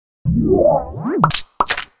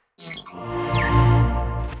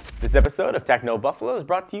This episode of Techno Buffalo is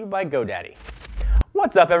brought to you by GoDaddy.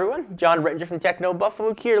 What's up, everyone? John Rettinger from Techno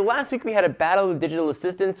Buffalo here. Last week we had a battle of digital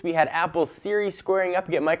assistants. We had Apple's Siri squaring up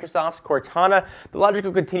against Microsoft's Cortana. The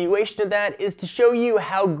logical continuation of that is to show you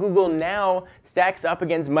how Google Now stacks up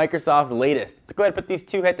against Microsoft's latest. Let's go ahead and put these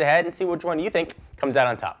two head to head and see which one you think comes out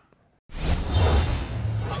on top.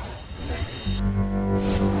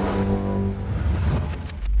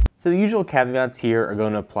 So the usual caveats here are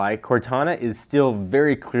going to apply. Cortana is still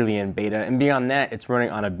very clearly in beta, and beyond that, it's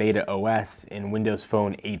running on a beta OS in Windows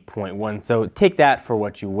Phone 8.1, so take that for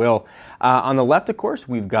what you will. On the left, of course,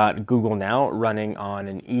 we've got Google Now running on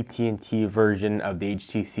an AT&T version of the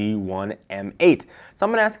HTC One M8. So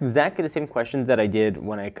I'm going to ask exactly the same questions that I did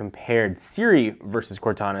when I compared Siri versus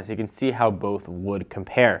Cortana, so you can see how both would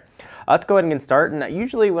compare. Let's go ahead and get started. And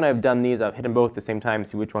usually when I've done these, I've hit them both at the same time,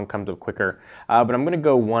 see which one comes up quicker. But I'm going to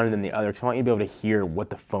go one than the other because I want you to be able to hear what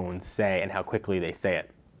the phones say and how quickly they say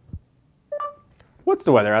it. What's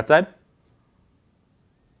the weather outside?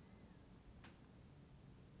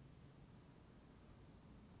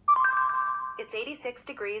 It's 86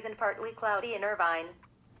 degrees and partly cloudy in Irvine.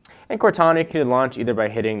 And Cortana can launch either by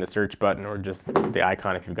hitting the search button or just the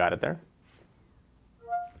icon if you've got it there.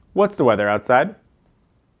 What's the weather outside?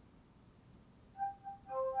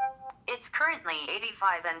 It's currently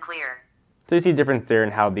 85 and clear. So you see a difference there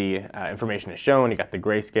in how the information is shown. You got the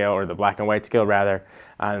grayscale, or the black and white scale rather,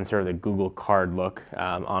 and sort of the Google card look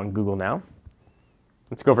on Google Now.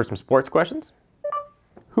 Let's go for some sports questions.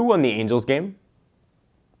 Who won the Angels game?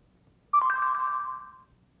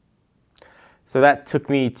 So that took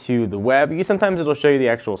me to the web. Sometimes it'll show you the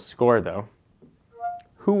actual score though.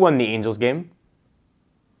 Who won the Angels game?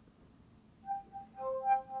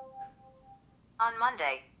 On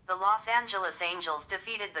Monday, the Los Angeles Angels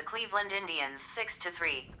defeated the Cleveland Indians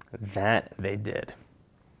 6-3. That they did.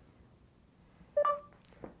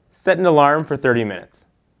 Set an alarm for 30 minutes.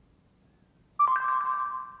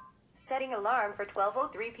 Setting alarm for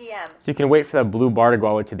 12:03 p.m. So you can wait for that blue bar to go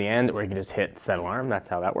all the way to the end, or you can just hit set alarm. That's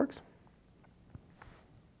how that works.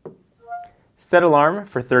 Set alarm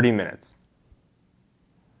for 30 minutes.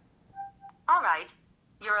 All right.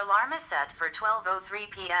 Your alarm is set for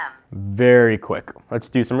 12:03 p.m. Very quick. Let's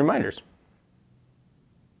do some reminders.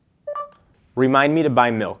 Remind me to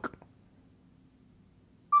buy milk.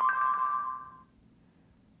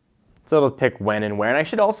 So it'll pick when and where. And I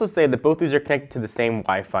should also say that both these are connected to the same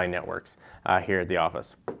Wi-Fi networks here at the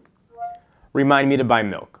office. Remind me to buy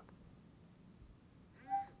milk.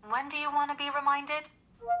 When do you want to be reminded?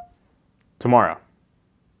 Tomorrow.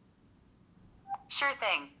 Sure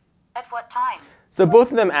thing. At what time? So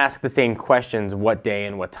both of them ask the same questions, what day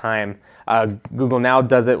and what time. Google Now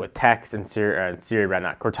does it with text, and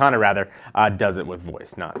Cortana does it with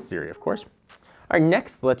voice, not Siri, of course. All right,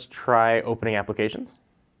 next, let's try opening applications.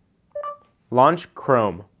 Launch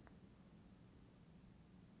Chrome.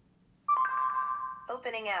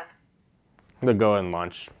 Opening app. We'll go and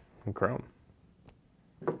launch Chrome.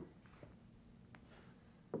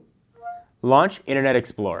 Launch Internet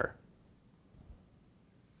Explorer.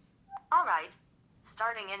 All right.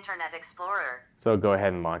 Starting Internet Explorer. So go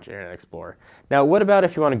ahead and launch Internet Explorer. Now, what about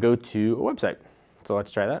if you want to go to a website? So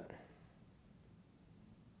let's try that.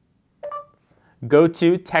 Go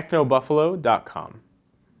to technobuffalo.com.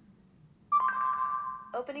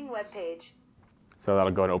 Opening web page. So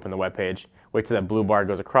that'll go and open the web page. Wait till that blue bar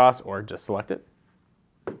goes across, or just select it.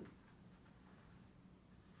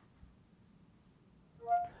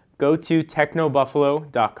 Go to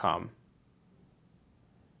technobuffalo.com.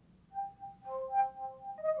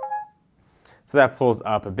 So that pulls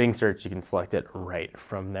up a Bing search. You can select it right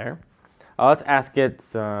from there. Let's ask it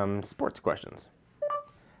some sports questions.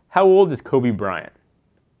 How old is Kobe Bryant?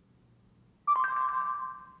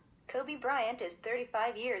 Kobe Bryant is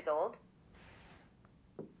 35 years old.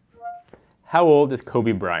 How old is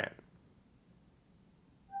Kobe Bryant?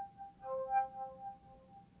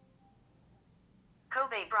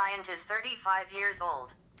 Kobe Bryant is 35 years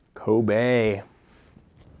old. Kobe.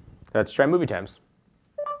 Let's try movie times.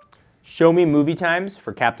 Show me movie times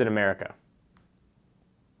for Captain America.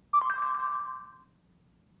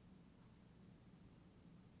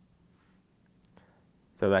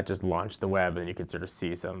 So that just launched the web, and you can sort of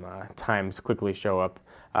see some times quickly show up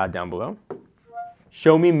down below.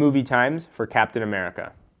 Show me movie times for Captain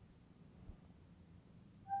America.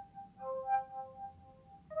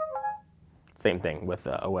 Same thing with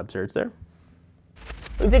a web search there.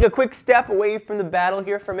 Let me take a quick step away from the battle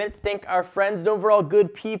here for a minute to thank our friends and overall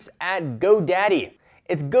good peeps at GoDaddy.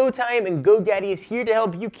 It's go time, and GoDaddy is here to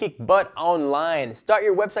help you kick butt online. Start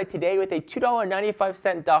your website today with a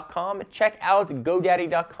 $2.95.com. Check out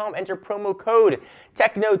GoDaddy.com. Enter promo code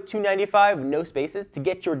TECHNO295, no spaces, to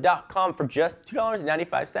get your .com for just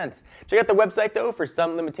 $2.95. Check out the website though for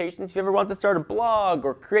some limitations. If you ever want to start a blog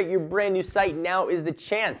or create your brand new site, now is the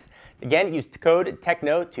chance. Again, use code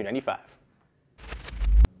TECHNO295.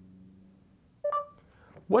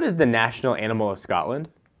 What is the national animal of Scotland?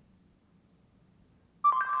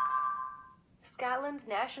 Scotland's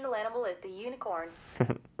national animal is the unicorn.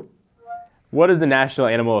 What is the national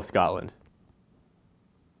animal of Scotland?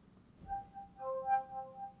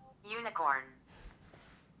 Unicorn.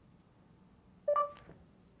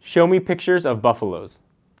 Show me pictures of buffaloes.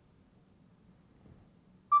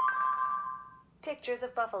 Pictures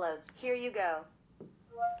of buffaloes. Here you go.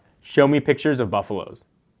 Show me pictures of buffaloes.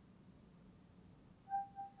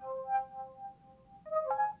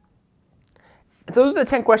 So those are the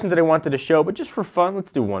 10 questions that I wanted to show, but just for fun,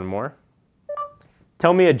 let's do one more.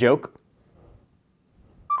 Tell me a joke.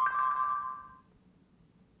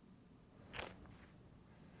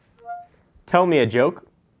 Tell me a joke.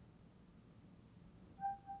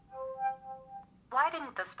 Why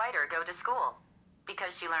didn't the spider go to school?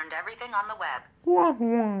 Because she learned everything on the web.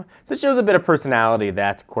 So it shows a bit of personality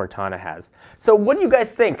that Cortana has. So what do you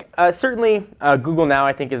guys think? Certainly Google now,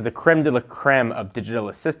 I think, is the creme de la creme of digital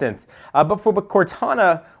assistants. But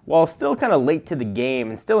Cortana, while still kind of late to the game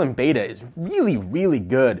and still in beta, is really, really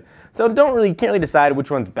good. So can't really decide which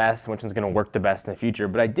one's best and which one's going to work the best in the future.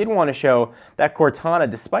 But I did want to show that Cortana,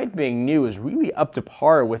 despite being new, is really up to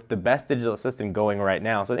par with the best digital assistant going right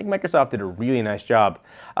now. So I think Microsoft did a really nice job.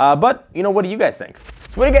 But, what do you guys think?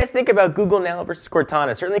 So what do you guys think about Google Now versus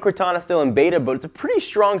Cortana? Certainly Cortana's still in beta, but it's a pretty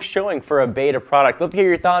strong showing for a beta product. Love to hear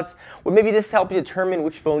your thoughts. Would maybe this help you determine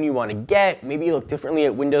which phone you want to get? Maybe you look differently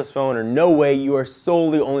at Windows Phone, or no way, you are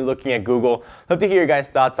solely only looking at Google. Love to hear your guys'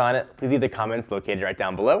 thoughts on it. Please leave the comments located right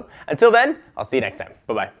down below. Until then, I'll see you next time.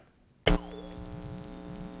 Bye-bye.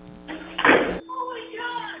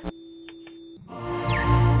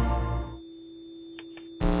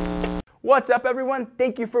 What's up, everyone?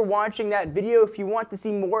 Thank you for watching that video. If you want to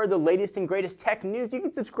see more of the latest and greatest tech news, you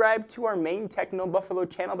can subscribe to our main Techno Buffalo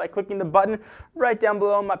channel by clicking the button right down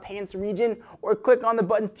below in my pants region, or click on the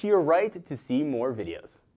buttons to your right to see more videos.